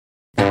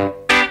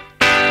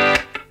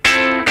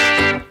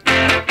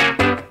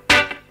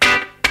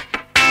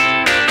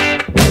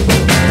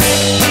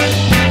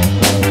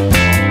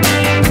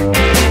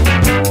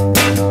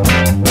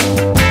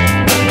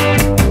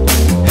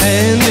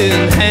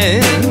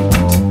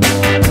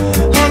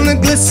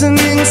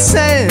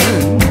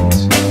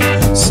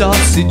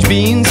sausage,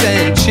 beans,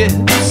 and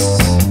chips.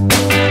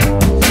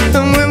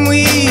 And when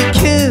we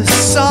kiss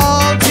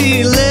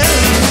salty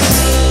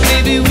lips,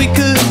 maybe we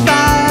could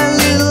buy a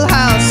little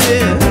house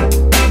here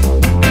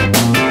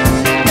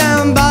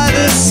down by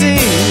the sea.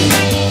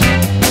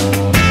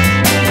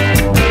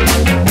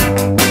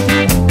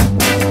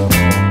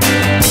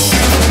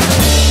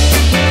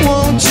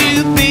 Won't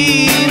you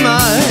be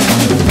my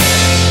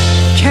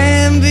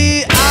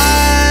Canvey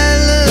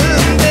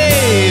Island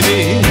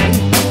baby?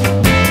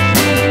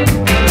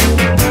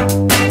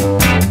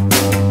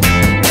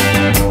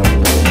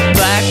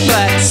 Black,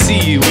 black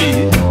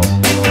seaweed,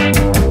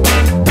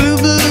 blue,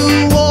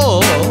 blue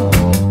wall,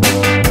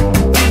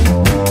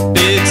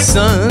 big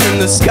sun in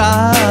the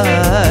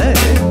sky.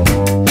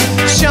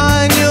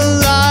 Shine your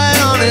light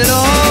on it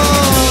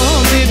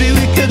all. Maybe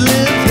we could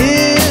live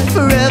here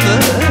forever,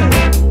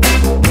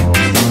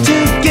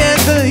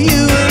 together,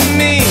 you and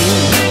me.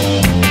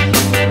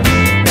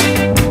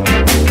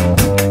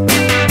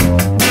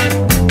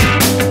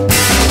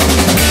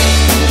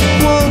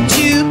 Won't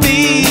you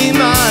be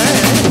my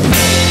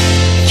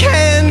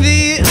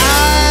Canvey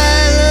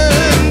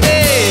Island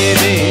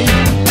baby?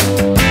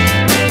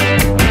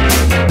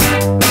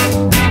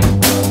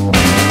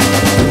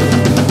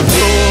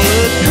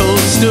 Roller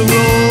coaster,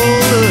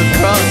 roll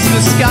across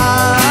the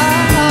sky.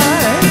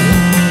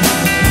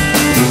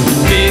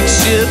 Big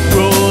ship,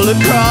 roll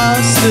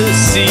across the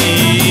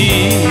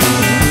sea.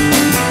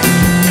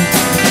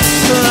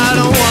 Well, I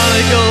don't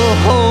wanna go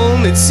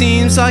home, it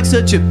seems like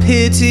such a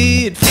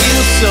pity. It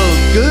feels so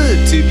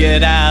good to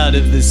get out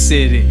of the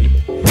city.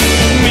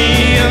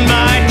 Me and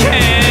my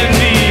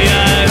Canvey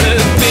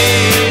Island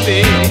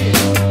baby.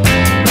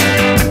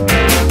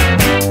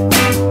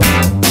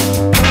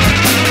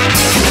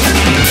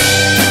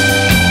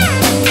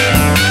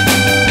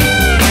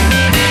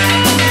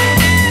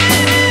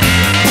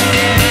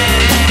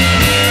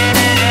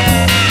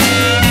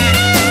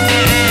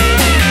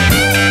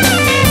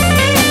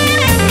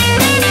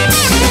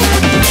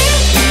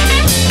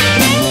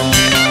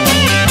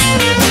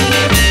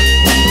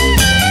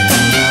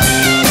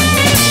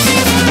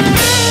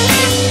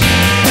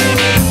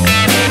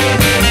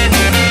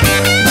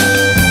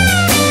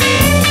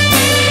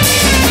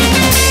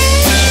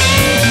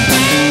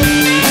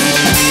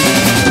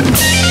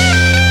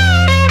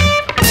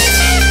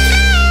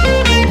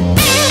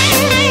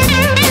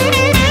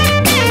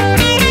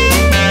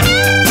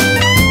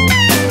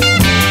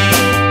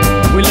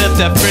 We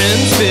left our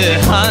friends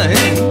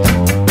behind.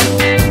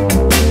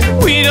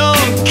 We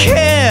don't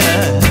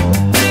care.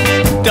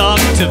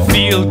 Dr.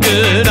 Feel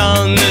Good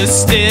on the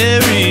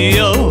stereo.